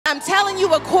I'm telling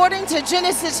you, according to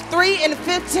Genesis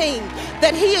 3:15,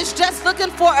 that he is just looking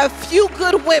for a few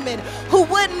good women who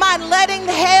wouldn't mind letting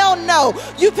hell know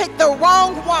you picked the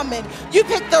wrong woman, you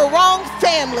picked the wrong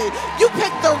family, you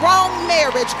picked the wrong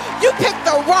marriage, you picked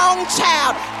the wrong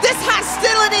child. This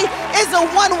hostility is a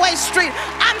one-way street.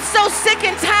 I'm so sick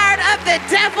and tired of the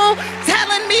devil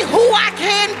telling me who I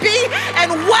can be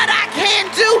and what I can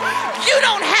do. You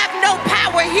don't have no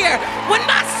power here. When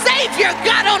my Savior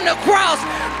got on the cross,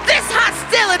 this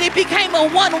hostility became a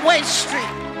one-way street.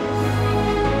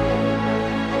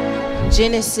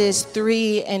 Genesis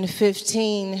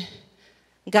 3:15,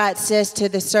 God says to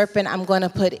the serpent, I'm going to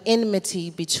put enmity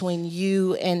between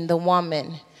you and the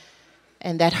woman,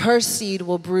 and that her seed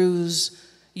will bruise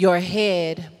your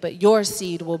head, but your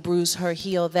seed will bruise her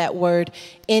heel. That word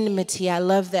enmity, I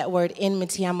love that word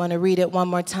enmity. I'm going to read it one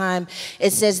more time.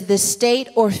 It says, the state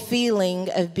or feeling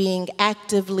of being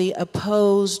actively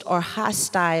opposed or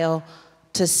hostile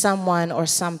to someone or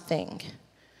something.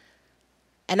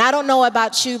 And I don't know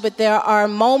about you, but there are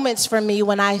moments for me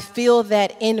when I feel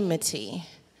that enmity.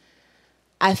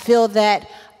 I feel that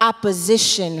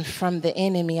opposition from the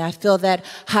enemy. I feel that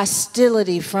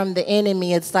hostility from the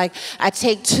enemy. It's like I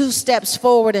take 2 steps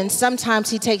forward and sometimes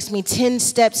he takes me 10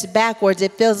 steps backwards.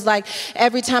 It feels like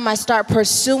every time I start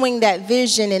pursuing that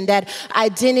vision and that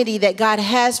identity that God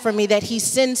has for me, that he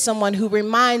sends someone who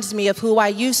reminds me of who I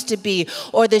used to be,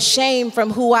 or the shame from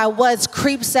who I was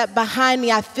creeps up behind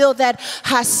me. I feel that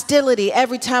hostility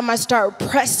every time I start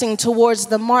pressing towards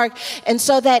the mark. And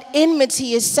so that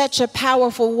enmity is such a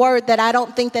powerful word that I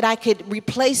don't think that I could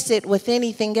replace it with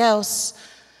anything else.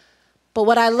 But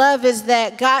what I love is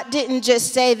that God didn't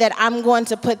just say that I'm going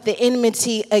to put the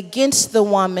enmity against the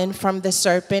woman from the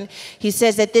serpent. He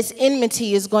says that this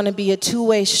enmity is going to be a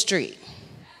two-way street.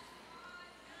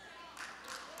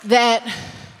 That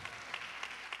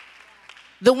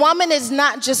the woman is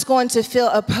not just going to feel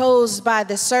opposed by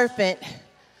the serpent,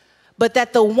 but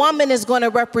that the woman is going to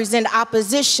represent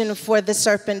opposition for the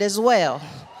serpent as well.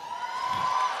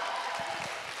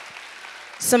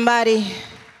 Somebody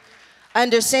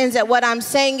understands that what I'm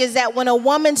saying is that when a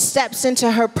woman steps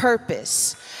into her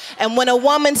purpose, and when a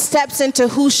woman steps into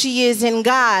who she is in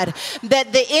God,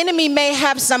 that the enemy may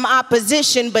have some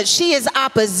opposition, but she is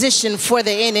opposition for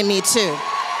the enemy too.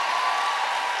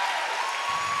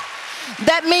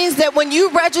 That means that when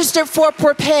you registered for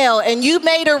Propel and you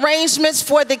made arrangements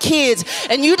for the kids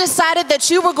and you decided that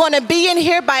you were going to be in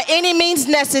here by any means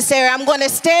necessary, I'm going to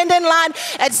stand in line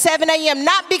at 7 a.m.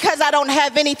 not because I don't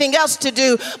have anything else to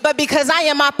do, but because I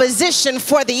am opposition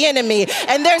for the enemy.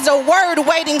 And there's a word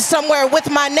waiting somewhere with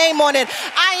my name on it.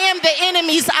 I am the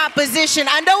enemy's opposition.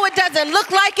 I know it doesn't look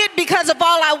like it because of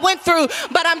all I went through,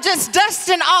 but I'm just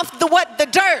dusting off the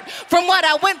dirt from what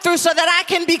I went through so that I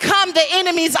can become the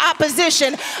enemy's opposition.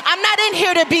 I'm not in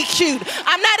here to be cute.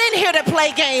 I'm not in here to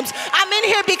play games. I'm in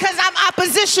here because I'm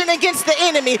opposition against the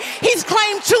enemy. He's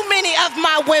claimed too many of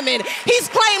my women. He's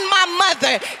claimed my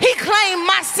mother. He claimed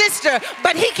my sister,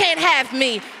 but he can't have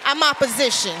me. I'm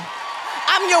opposition.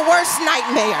 I'm your worst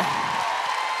nightmare.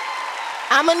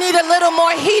 I'm gonna need a little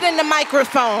more heat in the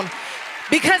microphone,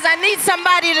 because I need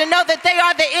somebody to know that they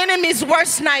are the enemy's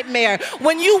worst nightmare.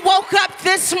 When you woke up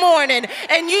this morning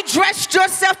and you dressed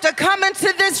yourself to come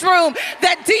into this room,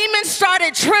 that demons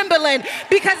started trembling,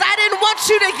 because I didn't want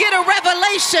you to get a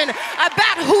revelation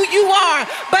about who you are,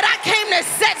 but I came to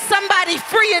set somebody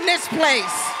free in this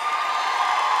place.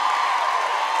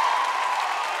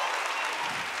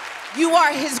 You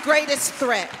are his greatest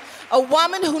threat. A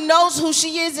woman who knows who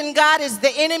she is in God is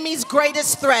the enemy's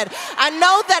greatest threat. I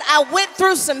know that I went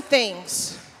through some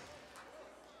things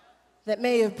that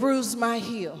may have bruised my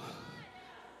heel,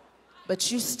 but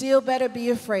you still better be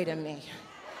afraid of me.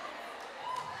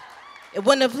 It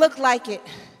wouldn't have looked like it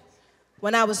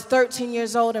when I was 13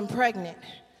 years old and pregnant,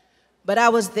 but I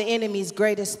was the enemy's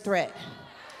greatest threat.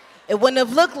 It wouldn't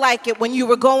have looked like it when you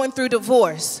were going through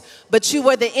divorce, but you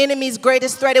were the enemy's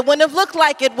greatest threat. It wouldn't have looked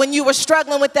like it when you were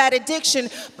struggling with that addiction,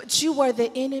 but you were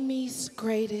the enemy's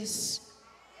greatest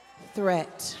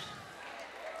threat.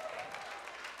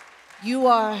 You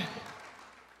are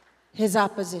his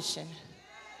opposition.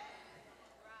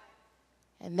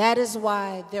 And that is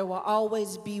why there will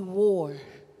always be war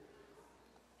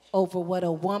over what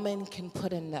a woman can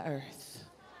put in the earth.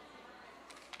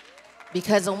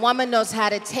 Because a woman knows how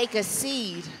to take a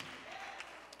seed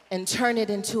and turn it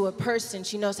into a person.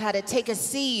 She knows how to take a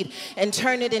seed and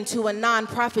turn it into a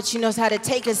nonprofit. She knows how to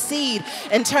take a seed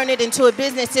and turn it into a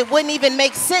business. It wouldn't even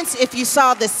make sense if you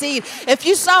saw the seed. If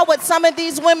you saw what some of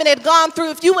these women had gone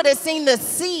through, if you would have seen the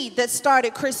seed that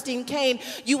started Christine Kane,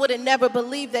 you would have never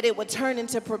believed that it would turn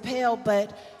into Propel.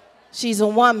 But She's a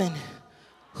woman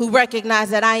who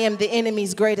recognized that I am the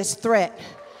enemy's greatest threat.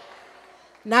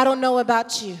 And I don't know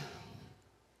about you,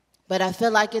 but I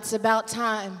feel like it's about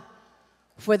time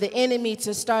for the enemy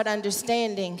to start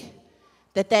understanding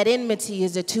that that enmity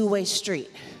is a two-way street.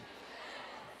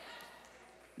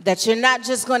 That you're not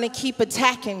just going to keep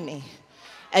attacking me,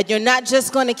 and you're not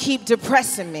just going to keep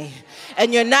depressing me,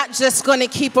 and you're not just going to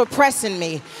keep oppressing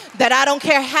me, that I don't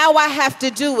care how I have to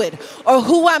do it, or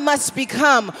who I must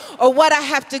become, or what I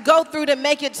have to go through to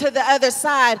make it to the other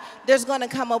side. There's going to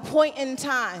come a point in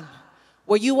time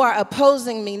where you are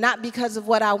opposing me, not because of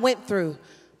what I went through,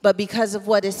 but because of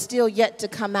what is still yet to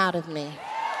come out of me.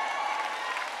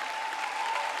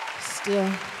 Still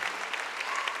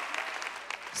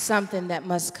something that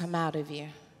must come out of you.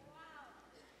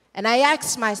 And I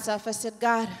asked myself, I said,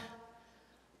 God,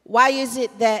 why is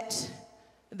it that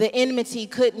the enmity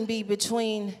couldn't be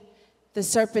between the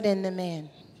serpent and the man?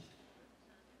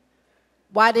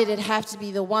 Why did it have to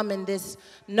be the woman? This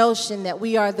notion that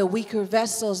we are the weaker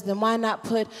vessels, then why not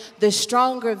put the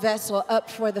stronger vessel up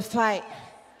for the fight?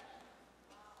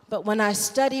 But when I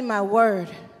study my word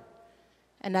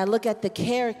and I look at the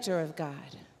character of God,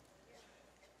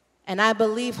 and I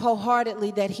believe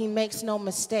wholeheartedly that he makes no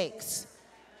mistakes,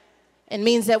 it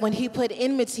means that when he put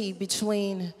enmity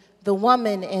between the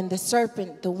woman and the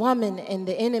serpent, the woman and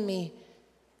the enemy,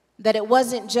 that it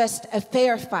wasn't just a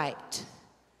fair fight,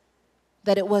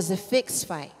 that it was a fixed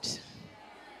fight.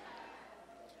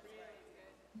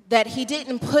 That he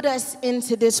didn't put us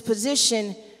into this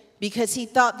position because he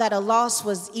thought that a loss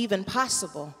was even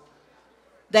possible.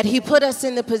 That he put us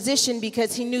in the position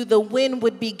because he knew the win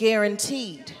would be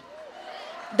guaranteed.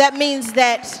 That means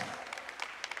that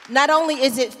not only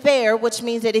is it fair, which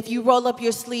means that if you roll up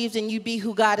your sleeves and you be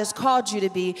who God has called you to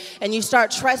be, and you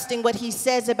start trusting what he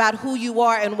says about who you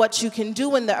are and what you can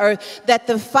do in the earth, that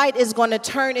the fight is going to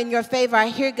turn in your favor. I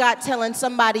hear God telling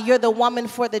somebody, you're the woman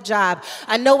for the job.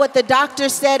 I know what the doctor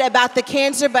said about the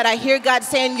cancer, but I hear God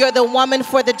saying you're the woman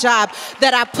for the job.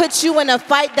 That I put you in a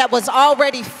fight that was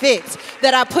already fixed.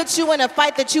 That I put you in a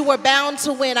fight that you were bound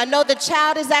to win. I know the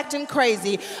child is acting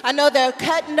crazy. I know they're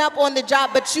cutting up on the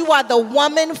job, but you are the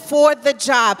woman for the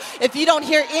job. If you don't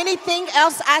hear anything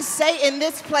else I say in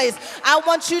this place, I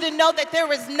want you to know that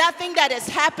there is nothing that is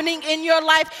happening in your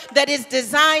life that is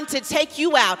designed to take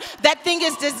you out. That thing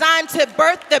is designed to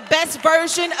birth the best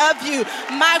version of you.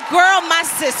 My girl, my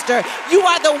sister, you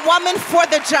are the woman for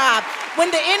the job. When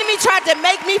the enemy tried to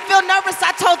make me feel nervous,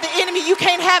 I told the enemy, you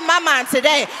can't have my mind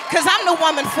today, because I'm the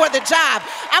woman for the job.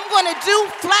 I'm going to do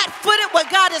flat-footed what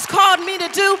God has called me to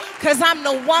do, because I'm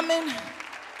the woman.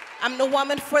 I'm the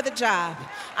woman for the job.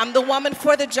 I'm the woman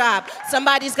for the job.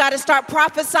 Somebody's got to start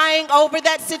prophesying over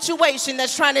that situation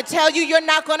that's trying to tell you you're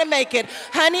not going to make it.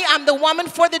 Honey, I'm the woman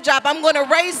for the job. I'm going to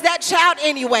raise that child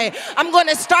anyway. I'm going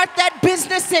to start that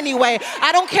business anyway.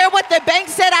 I don't care what the bank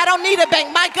said. I don't need a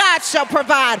bank. My God shall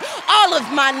provide all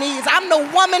of my needs. I'm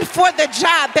the woman for the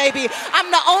job, baby.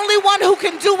 I'm the only one who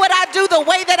can do what I do the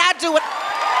way that I do it.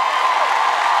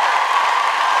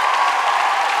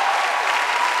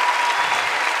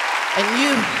 And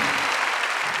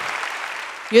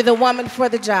you're the woman for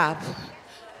the job.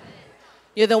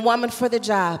 You're the woman for the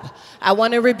job. I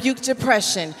want to rebuke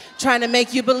depression, trying to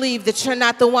make you believe that you're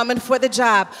not the woman for the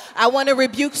job. I want to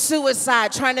rebuke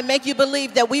suicide, trying to make you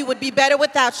believe that we would be better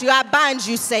without you. I bind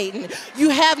you, Satan. You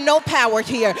have no power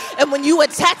here. And when you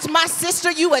attacked my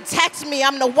sister, you attacked me.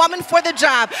 I'm the woman for the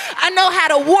job. I know how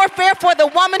to warfare for the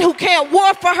woman who can't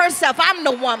war for herself. I'm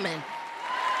the woman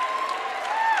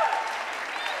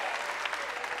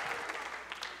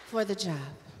for the job.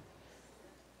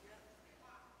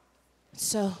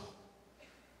 So,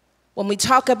 when we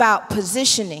talk about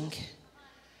positioning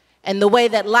and the way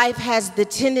that life has the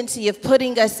tendency of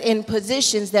putting us in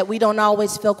positions that we don't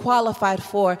always feel qualified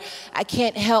for, I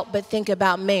can't help but think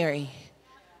about Mary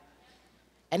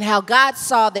and how God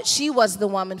saw that she was the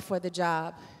woman for the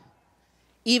job,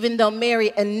 even though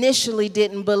Mary initially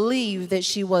didn't believe that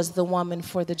she was the woman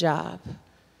for the job.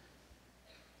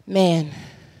 Man,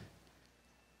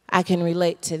 I can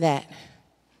relate to that.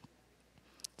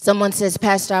 Someone says,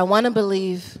 Pastor, I want to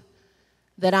believe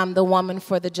that I'm the woman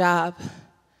for the job,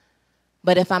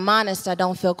 but if I'm honest, I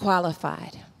don't feel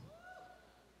qualified.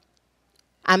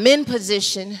 I'm in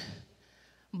position,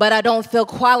 but I don't feel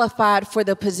qualified for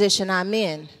the position I'm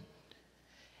in.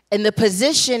 And the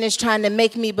position is trying to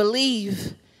make me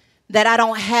believe that I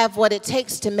don't have what it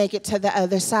takes to make it to the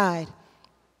other side.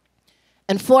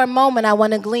 And for a moment, I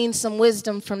want to glean some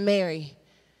wisdom from Mary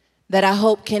that I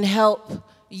hope can help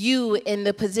you in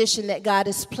the position that God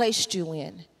has placed you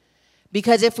in.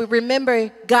 Because if we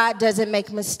remember, God doesn't make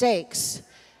mistakes.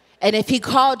 And if he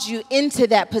called you into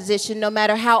that position, no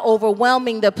matter how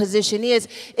overwhelming the position is,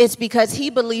 it's because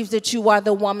he believes that you are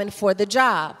the woman for the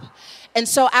job. And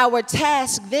so our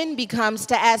task then becomes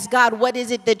to ask God, what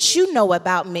is it that you know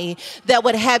about me that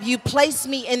would have you place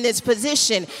me in this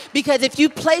position? Because if you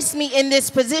place me in this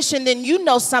position, then you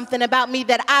know something about me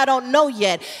that I don't know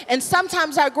yet. And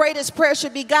sometimes our greatest prayer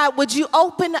should be, God, would you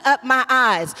open up my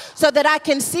eyes so that I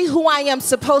can see who I am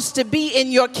supposed to be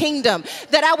in your kingdom,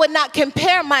 that I would not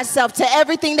compare myself to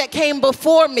everything that came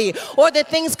before me or the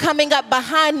things coming up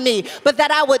behind me, but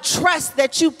that I would trust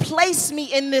that you place me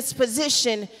in this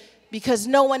position because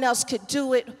no one else could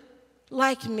do it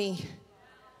like me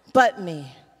but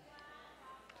me.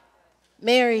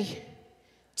 Mary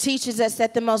teaches us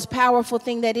that the most powerful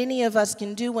thing that any of us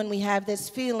can do when we have this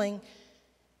feeling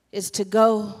is to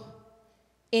go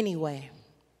anyway.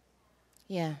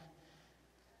 Yeah.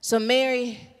 So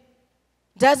Mary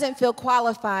doesn't feel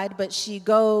qualified, but she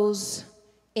goes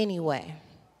anyway.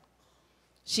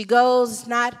 She goes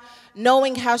not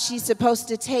knowing how she's supposed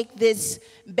to take this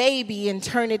baby and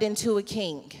turn it into a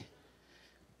king.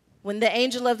 When the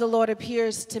angel of the Lord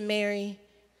appears to Mary,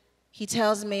 he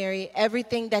tells Mary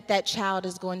everything that that child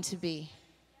is going to be.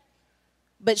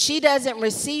 But she doesn't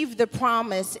receive the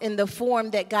promise in the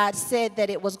form that God said that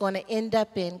it was going to end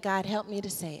up in. God, help me to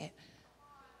say it.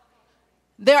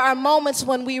 There are moments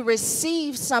when we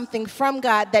receive something from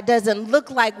God that doesn't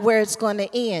look like where it's going to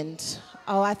end.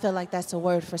 Oh, I feel like that's a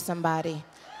word for somebody.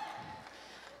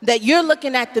 That you're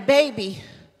looking at the baby,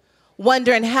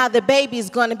 wondering how the baby is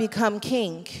going to become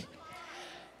king.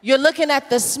 You're looking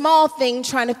at the small thing,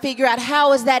 trying to figure out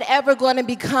how is that ever going to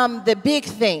become the big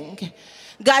thing.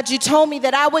 God, you told me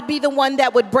that I would be the one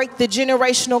that would break the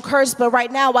generational curse, but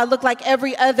right now I look like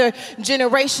every other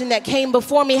generation that came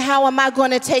before me. How am I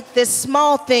going to take this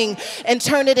small thing and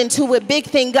turn it into a big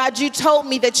thing? God, you told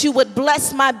me that you would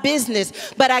bless my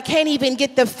business, but I can't even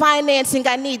get the financing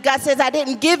I need. God says, I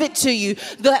didn't give it to you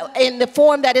in the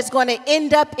form that it's going to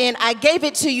end up in. I gave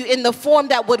it to you in the form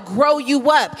that would grow you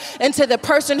up into the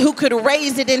person who could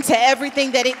raise it into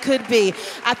everything that it could be.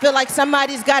 I feel like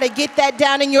somebody's got to get that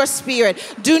down in your spirit.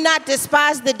 Do not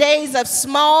despise the days of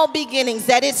small beginnings,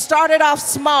 that it started off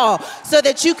small so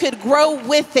that you could grow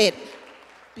with it.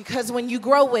 Because when you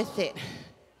grow with it,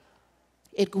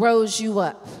 it grows you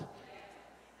up.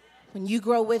 When you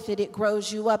grow with it, it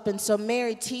grows you up. And so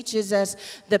Mary teaches us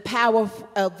the power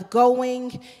of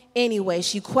going anyway.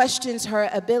 She questions her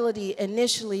ability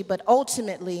initially, but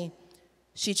ultimately,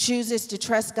 she chooses to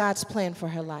trust God's plan for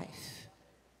her life.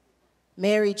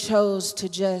 Mary chose to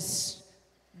just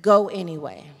go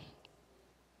anyway.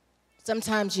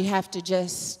 Sometimes you have to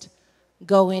just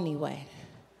go anyway.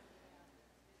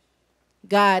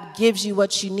 God gives you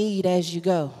what you need as you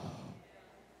go.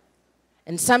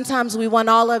 And sometimes we want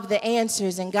all of the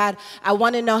answers, and God, I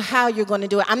want to know how you're going to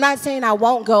do it. I'm not saying I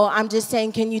won't go. I'm just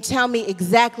saying, can you tell me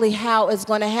exactly how it's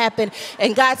going to happen?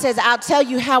 And God says, I'll tell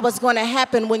you how it's going to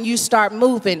happen when you start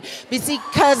moving.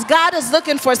 Because God is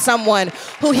looking for someone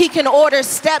who he can order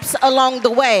steps along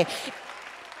the way.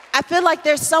 I feel like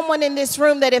there's someone in this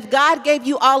room that if God gave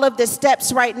you all of the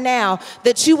steps right now,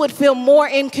 that you would feel more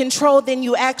in control than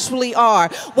you actually are.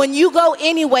 When you go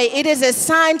anyway, it is a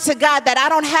sign to God that I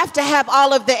don't have to have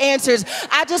all of the answers.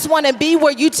 I just want to be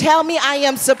where you tell me I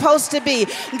am supposed to be.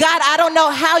 God, I don't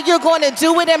know how you're going to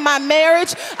do it in my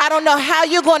marriage. I don't know how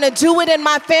you're going to do it in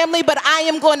my family, but I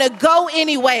am going to go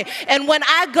anyway. And when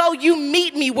I go, you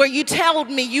meet me where you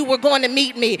told me you were going to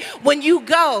meet me. When you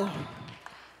go,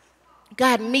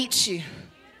 God meets you.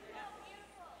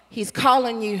 He's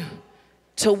calling you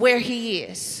to where he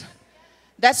is.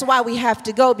 That's why we have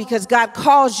to go, because God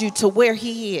calls you to where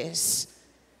he is.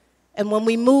 And when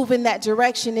we move in that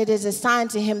direction, it is a sign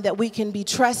to him that we can be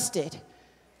trusted.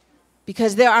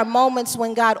 Because there are moments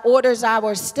when God orders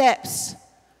our steps,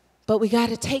 but we got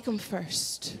to take them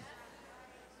first.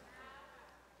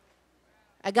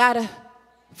 I got to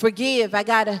forgive. I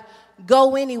got to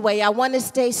go anyway. I want to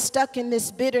stay stuck in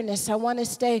this bitterness. I want to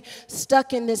stay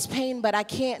stuck in this pain, but I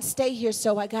can't stay here,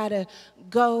 so I got to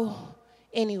go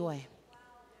anyway.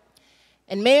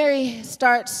 And Mary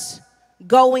starts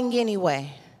going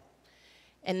anyway.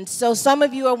 And so some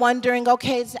of you are wondering,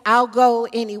 okay, I'll go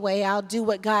anyway. I'll do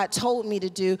what God told me to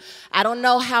do. I don't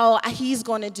know how he's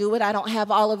going to do it. I don't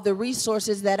have all of the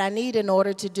resources that I need in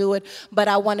order to do it, but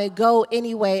I want to go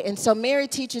anyway. And so Mary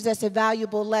teaches us a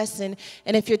valuable lesson.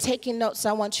 And if you're taking notes,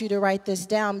 I want you to write this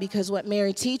down, because what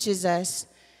Mary teaches us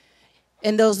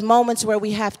in those moments where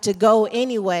we have to go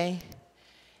anyway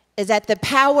is that the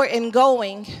power in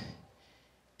going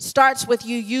starts with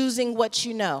you using what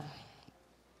you know.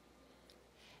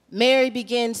 Mary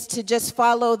begins to just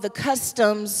follow the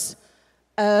customs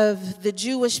of the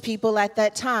Jewish people at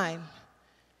that time.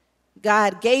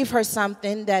 God gave her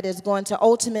something that is going to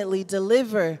ultimately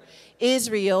deliver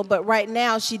Israel, but right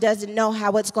now she doesn't know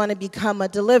how it's going to become a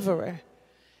deliverer.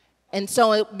 And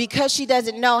so because she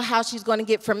doesn't know how she's going to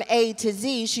get from A to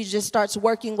Z, she just starts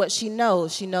working what she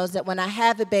knows. She knows that when I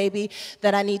have a baby,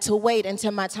 that I need to wait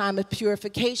until my time of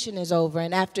purification is over.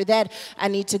 And after that, I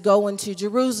need to go into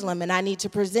Jerusalem and I need to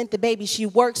present the baby. She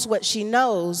works what she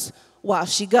knows while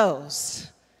she goes.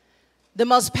 The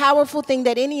most powerful thing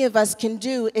that any of us can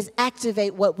do is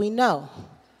activate what we know.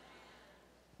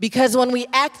 Because when we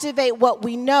activate what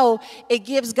we know, it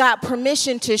gives God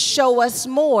permission to show us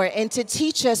more and to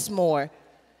teach us more.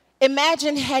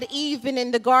 Imagine had Eve been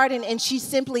in the garden and she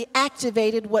simply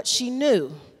activated what she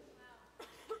knew.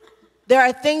 There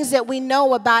are things that we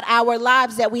know about our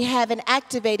lives that we haven't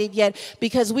activated yet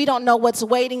because we don't know what's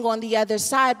waiting on the other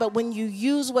side. But when you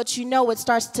use what you know, it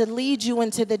starts to lead you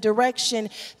into the direction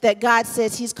that God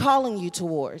says He's calling you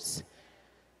towards.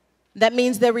 That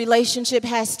means the relationship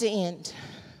has to end.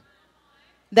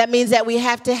 That means that we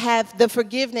have to have the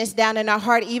forgiveness down in our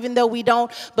heart, even though we don't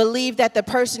believe that the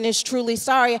person is truly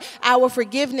sorry. Our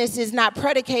forgiveness is not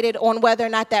predicated on whether or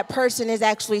not that person is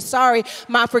actually sorry.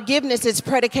 My forgiveness is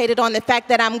predicated on the fact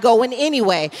that I'm going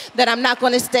anyway, that I'm not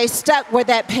going to stay stuck where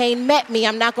that pain met me.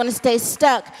 I'm not going to stay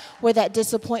stuck where that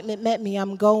disappointment met me.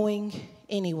 I'm going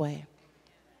anyway.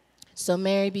 So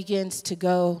Mary begins to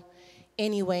go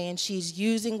anyway, and she's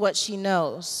using what she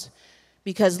knows.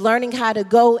 Because learning how to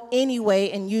go anyway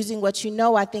and using what you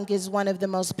know, I think, is one of the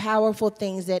most powerful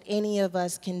things that any of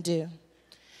us can do.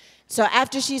 So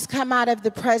after she's come out of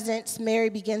the presence, Mary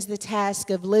begins the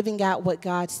task of living out what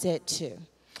God said to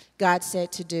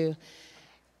do.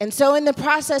 And so in the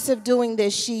process of doing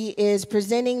this, she is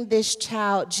presenting this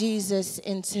child, Jesus,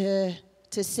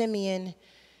 to Simeon.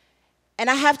 And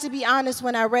I have to be honest,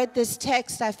 when I read this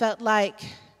text, I felt like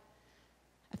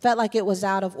it was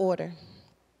out of order.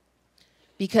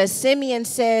 Because Simeon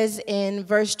says in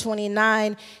verse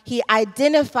 29, he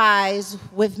identifies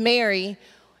with Mary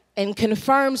and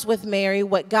confirms with Mary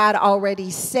what God already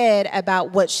said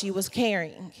about what she was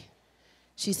carrying.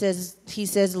 He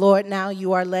says, Lord, now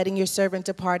you are letting your servant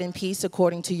depart in peace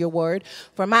according to your word.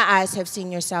 For my eyes have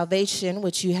seen your salvation,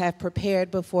 which you have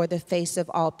prepared before the face of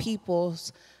all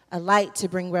peoples, a light to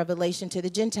bring revelation to the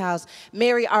Gentiles.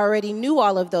 Mary already knew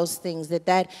all of those things,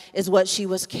 that is what she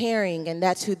was carrying, and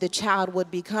that's who the child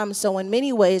would become. So in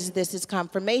many ways, this is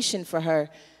confirmation for her.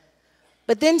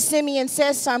 But then Simeon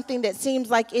says something that seems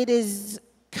like it is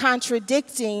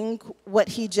contradicting what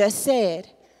he just said.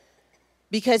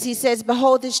 Because he says,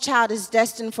 behold, this child is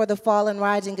destined for the fall and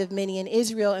rising of many in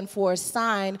Israel, and for a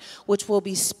sign which will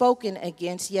be spoken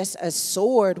against. Yes, a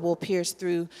sword will pierce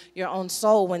through your own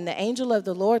soul. When the angel of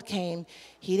the Lord came,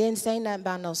 he didn't say nothing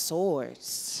about no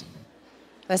swords.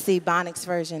 Let's see, Ebonics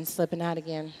version slipping out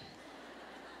again.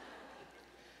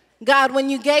 God, when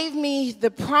you gave me the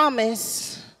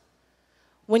promise,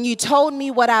 when you told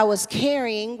me what I was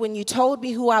carrying, when you told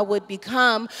me who I would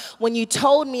become, when you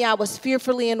told me I was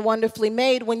fearfully and wonderfully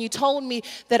made, when you told me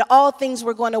that all things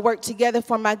were going to work together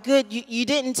for my good, you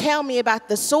didn't tell me about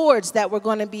the swords that were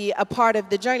going to be a part of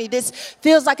the journey. This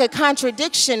feels like a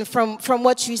contradiction from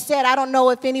what you said. I don't know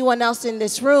if anyone else in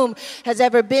this room has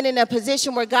ever been in a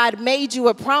position where God made you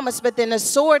a promise, but then a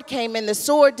sword came and the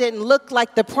sword didn't look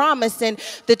like the promise, and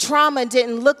the trauma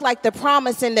didn't look like the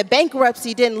promise, and the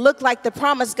bankruptcy didn't look like the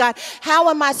promise. God, how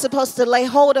am I supposed to lay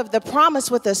hold of the promise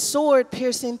with a sword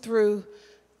piercing through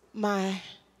my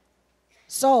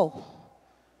soul?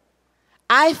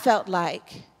 I felt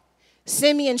like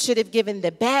Simeon should have given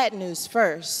the bad news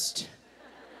first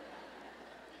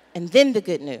and then the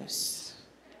good news.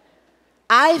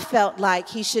 I felt like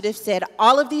he should have said,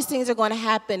 all of these things are going to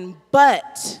happen,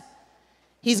 but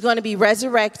he's going to be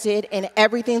resurrected and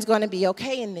everything's going to be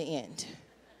okay in the end.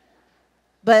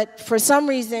 But for some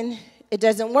reason, it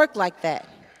doesn't work like that.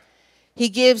 He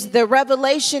gives the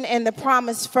revelation and the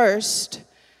promise first,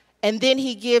 and then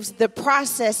he gives the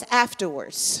process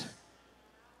afterwards.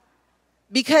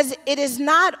 Because it is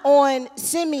not on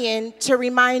Simeon to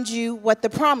remind you what the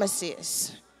promise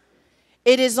is.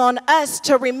 It is on us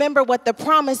to remember what the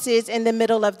promise is in the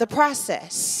middle of the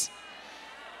process.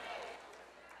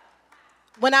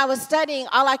 When I was studying,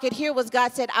 all I could hear was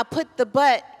God said, I put the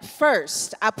but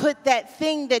first. I put that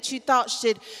thing that you thought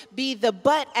should be the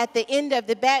but at the end of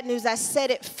the bad news. I said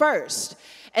it first.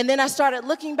 And then I started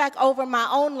looking back over my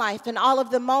own life and all of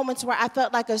the moments where I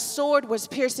felt like a sword was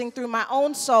piercing through my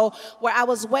own soul, where I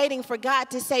was waiting for God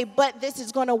to say, but this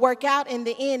is going to work out in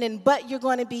the end, and but you're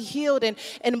going to be healed, and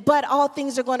but all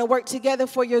things are going to work together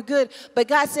for your good. But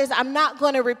God says, I'm not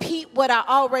going to repeat what I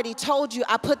already told you.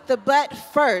 I put the but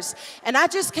first. And I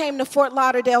just came to Fort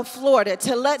Lauderdale, Florida,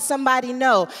 to let somebody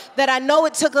know that I know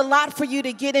it took a lot for you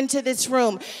to get into this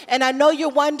room. And I know you're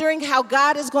wondering how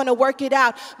God is going to work it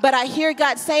out, but I hear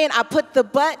God saying, I put the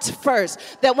but first.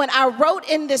 That when I wrote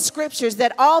in the scriptures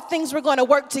that all things were going to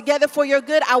work together for your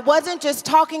good, I wasn't just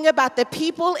talking about the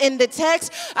people in the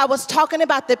text. I was talking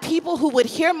about the people who would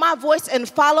hear my voice and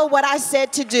follow what I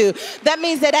said to do. That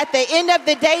means that at the end of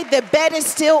the day, the bet is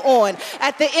still on.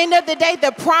 At the end of the day,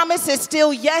 the promise is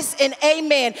still yes and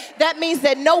amen. That means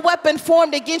that no weapon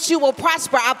formed against you will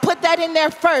prosper. I put that in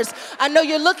there first. I know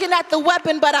you're looking at the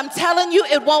weapon, but I'm telling you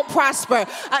it won't prosper.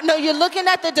 I know you're looking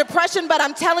at the depression, but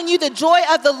I'm telling you the joy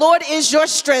of the Lord is your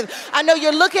strength. I know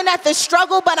you're looking at the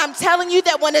struggle, but I'm telling you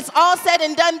that when it's all said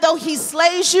and done, though he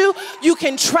slays you, you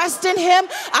can trust in him.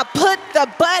 I put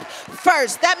the but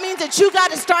first. That means that you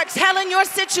got to start telling your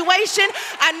situation,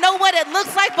 I know what it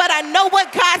looks like, but I know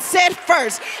what God said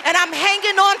first. And I'm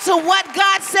hanging on to what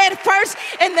God said first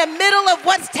in the middle of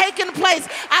what's taking place.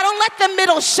 I don't let the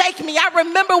middle shake me. I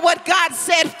remember what God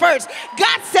said first.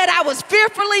 God said I was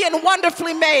fearfully and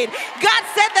wonderfully made. God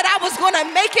said that I was going to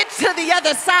make it to the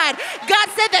other side. God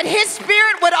said that his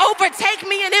spirit would overtake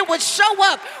me and it would show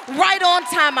up right on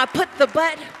time. I put the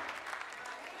but.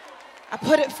 I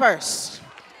put it first.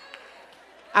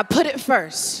 I put it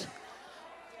first.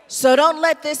 So don't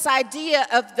let this idea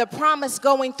of the promise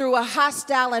going through a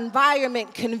hostile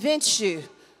environment convince you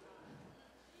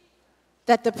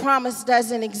that the promise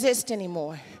doesn't exist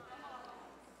anymore.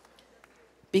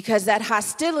 Because that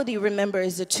hostility, remember,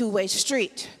 is a two-way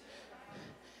street.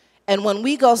 And when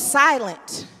we go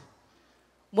silent,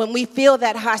 when we feel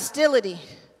that hostility,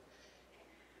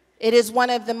 it is one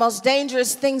of the most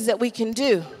dangerous things that we can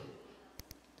do.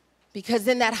 Because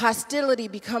then that hostility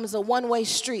becomes a one-way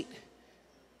street.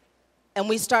 And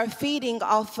we start feeding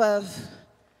off of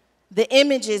the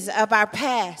images of our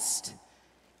past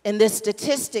and the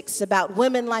statistics about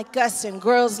women like us and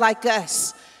girls like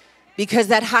us, because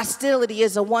that hostility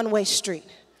is a one-way street.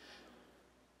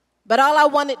 But all I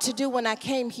wanted to do when I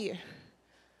came here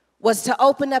was to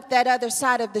open up that other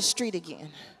side of the street again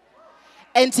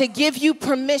and to give you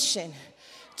permission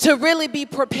to really be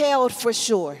propelled for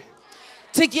sure.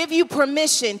 To give you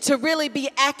permission to really be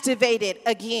activated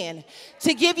again.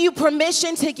 To give you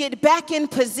permission to get back in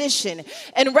position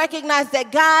and recognize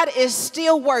that God is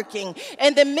still working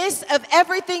in the midst of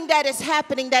everything that is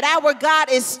happening, that our God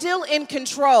is still in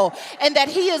control and that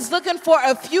he is looking for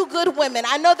a few good women.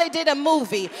 I know they did a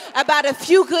movie about a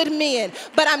few good men,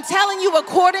 but I'm telling you,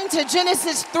 according to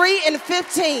Genesis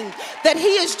 3:15, that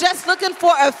he is just looking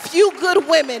for a few good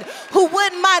women who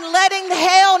wouldn't mind letting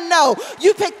hell know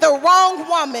you picked the wrong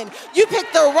woman, you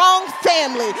picked the wrong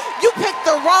family, you picked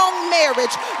the wrong marriage,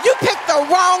 you picked the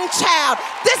wrong child.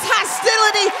 This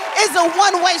hostility is a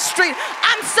one-way street.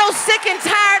 I'm so sick and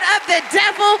tired of the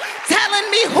devil telling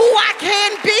me who I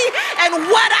can be and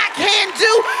what I can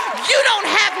do. You don't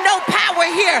have no power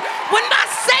here. When my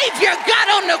Savior got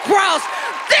on the cross,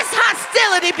 this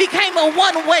hostility became a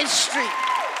one-way street.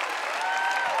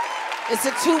 It's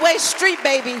a two-way street,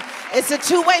 baby. It's a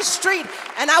two-way street.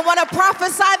 And I want to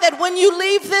prophesy that when you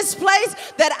leave this place,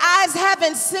 that eyes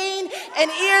haven't seen and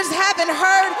ears haven't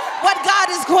heard what God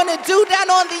is going to do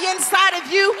down on the inside of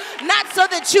you, not so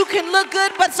that you can look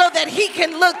good, but so that he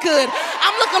can look good.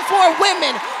 I'm looking for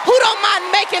women who don't mind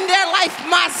making their life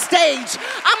my stage.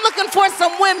 I'm looking for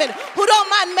some women who don't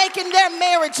mind making their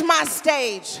marriage my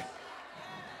stage.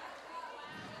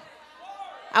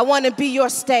 I want to be your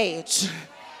stage.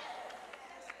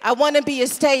 I want to be a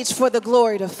stage for the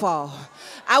glory to fall.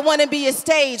 I want to be a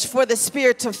stage for the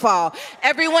spirit to fall.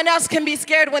 Everyone else can be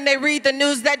scared when they read the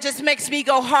news. That just makes me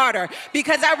go harder,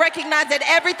 because I recognize that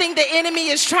everything the enemy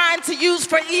is trying to use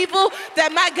for evil,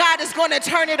 that my God is going to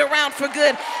turn it around for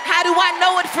good. How do I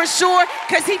know it for sure?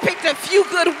 Because he picked a few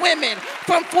good women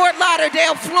from Fort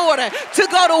Lauderdale, Florida, to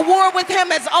go to war with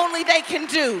him as only they can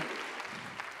do.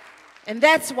 And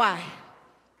that's why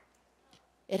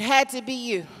it had to be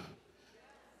you.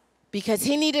 Because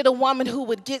he needed a woman who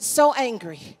would get so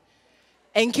angry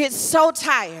and get so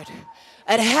tired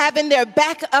at having their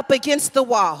back up against the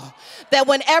wall that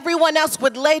when everyone else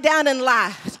would lay down and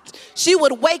lie, She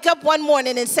would wake up one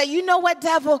morning and say, you know what,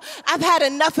 devil? I've had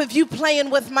enough of you playing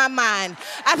with my mind.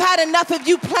 I've had enough of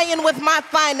you playing with my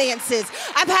finances.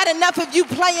 I've had enough of you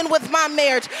playing with my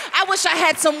marriage. I wish I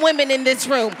had some women in this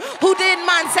room who didn't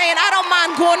mind saying, I don't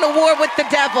mind going to war with the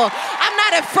devil. I'm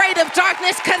not afraid of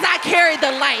darkness because I carry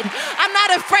the light. I'm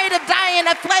not afraid of dying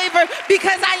a flavor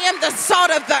because I am the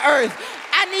salt of the earth.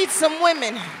 I need some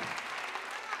women.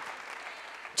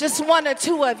 Just one or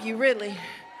two of you, really.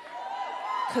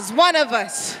 Because one of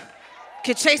us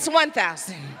could chase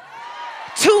 1,000.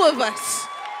 Two of us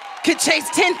could chase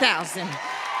 10,000.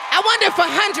 I wonder if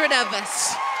 100 of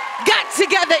us got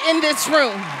together in this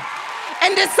room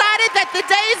and decided that the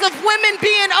days of women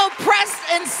being oppressed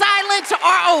and silent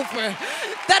are over.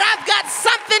 That I've got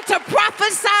something to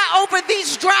prophesy over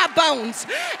these dry bones.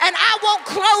 And I won't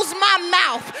close my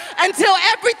mouth until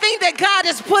everything that God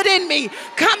has put in me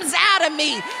comes out of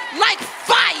me like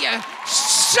fire.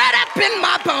 Shut up in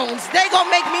my bones. They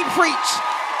gonna make me preach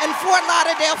in Fort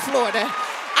Lauderdale, Florida.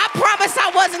 I promised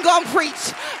I wasn't gonna preach,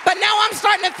 but now I'm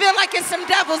starting to feel like it's some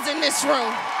devils in this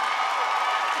room.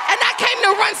 And I came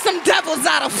to run some devils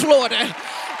out of Florida.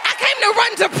 I came to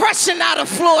run depression out of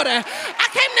Florida. I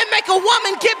came to make a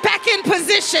woman get back in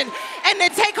position and to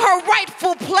take her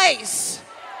rightful place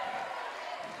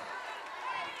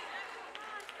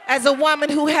as a woman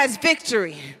who has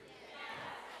victory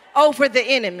over the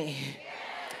enemy.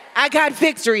 I got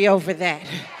victory over that.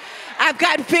 I've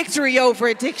got victory over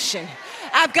addiction.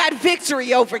 I've got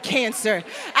victory over cancer.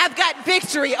 I've got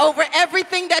victory over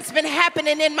everything that's been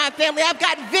happening in my family. I've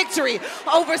got victory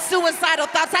over suicidal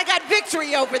thoughts. I got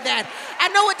victory over that. I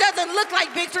know it doesn't look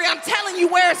like victory. I'm telling you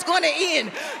where it's going to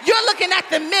end. You're looking at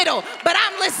the middle, but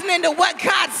I'm listening to what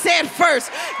God said first.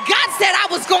 God said I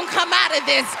was going to come out of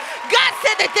this. God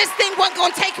said that this thing wasn't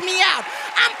going to take me out.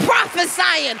 I'm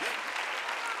prophesying.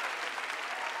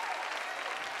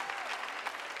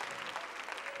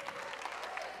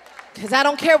 Because I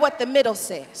don't care what the middle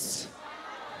says.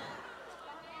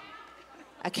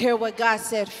 I care what God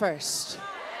said first.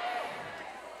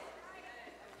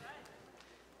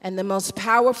 And the most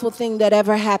powerful thing that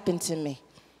ever happened to me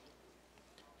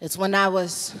is when I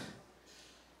was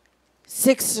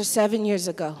 6 or 7 years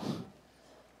ago.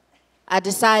 I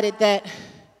decided that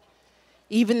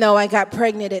even though I got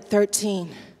pregnant at 13,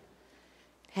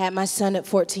 had my son at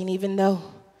 14, even though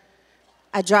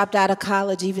I dropped out of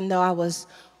college, even though I was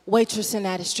waitressing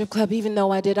at a strip club, even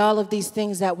though I did all of these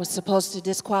things that were supposed to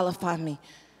disqualify me,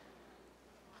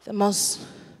 the most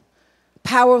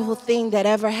powerful thing that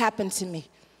ever happened to me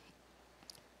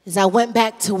is I went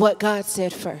back to what God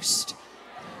said first.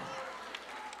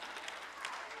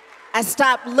 I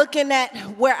stopped looking at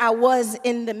where I was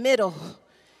in the middle,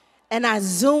 and I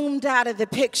zoomed out of the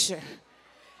picture.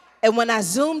 And when I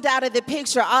zoomed out of the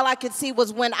picture, all I could see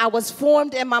was when I was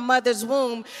formed in my mother's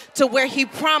womb to where he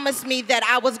promised me that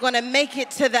I was going to make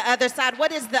it to the other side.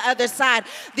 What is the other side?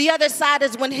 The other side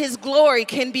is when his glory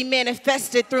can be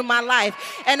manifested through my life.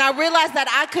 And I realized that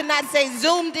I could not say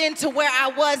zoomed into where I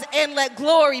was and let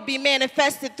glory be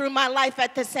manifested through my life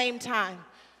at the same time.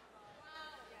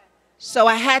 So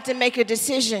I had to make a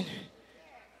decision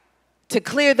to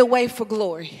clear the way for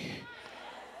glory.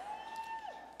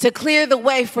 To clear the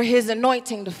way for his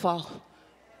anointing to fall.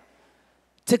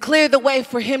 To clear the way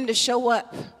for him to show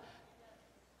up.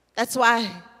 That's why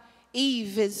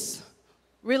Eve is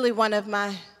really one of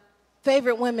my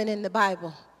favorite women in the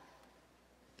Bible.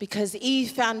 Because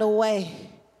Eve found a way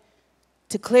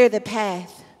to clear the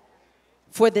path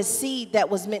for the seed that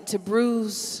was meant to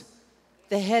bruise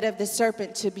the head of the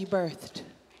serpent to be birthed.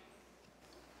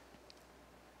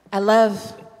 I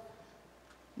love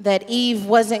that Eve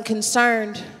wasn't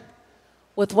concerned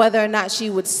with whether or not she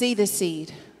would see the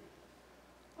seed.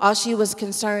 All she was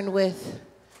concerned with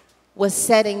was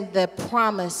setting the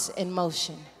promise in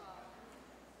motion.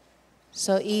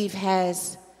 So Eve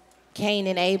has Cain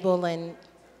and Abel, and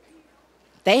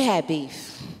they had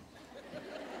beef.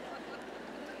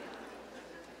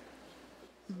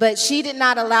 But she did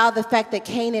not allow the fact that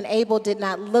Cain and Abel did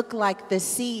not look like the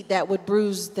seed that would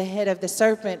bruise the head of the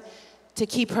serpent to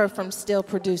keep her from still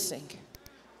producing.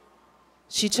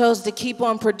 She chose to keep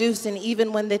on producing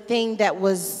even when the thing that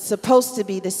was supposed to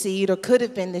be the seed or could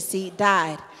have been the seed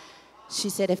died. She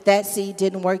said, if that seed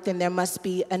didn't work, then there must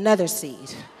be another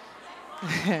seed.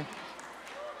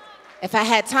 If I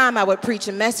had time, I would preach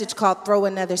a message called Throw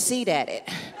Another Seed at It.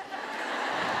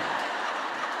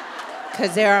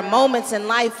 Because there are moments in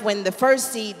life when the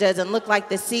first seed doesn't look like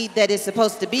the seed that is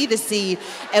supposed to be the seed,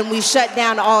 and we shut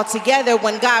down altogether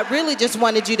when God really just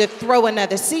wanted you to throw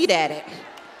another seed at it.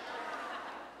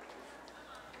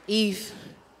 Eve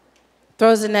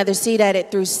throws another seed at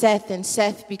it through Seth, and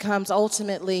Seth becomes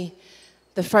ultimately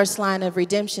the first line of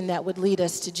redemption that would lead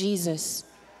us to Jesus.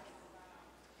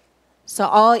 So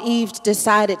all Eve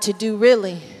decided to do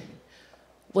really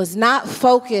was not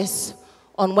focus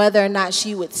on whether or not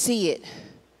she would see it,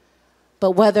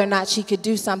 but whether or not she could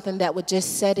do something that would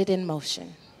just set it in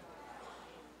motion.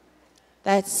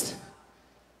 That's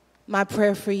my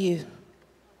prayer for you.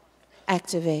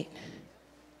 Activate.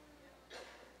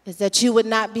 Is that you would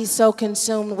not be so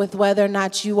consumed with whether or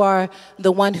not you are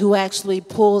the one who actually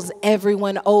pulls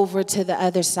everyone over to the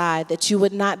other side. That you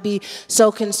would not be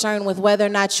so concerned with whether or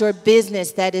not your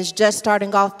business that is just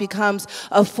starting off becomes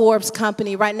a Forbes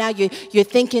company. Right now you're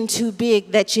thinking too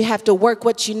big, that you have to work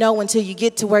what you know until you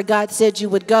get to where God said you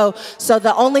would go. So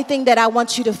the only thing that I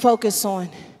want you to focus on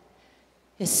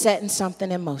is setting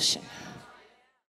something in motion.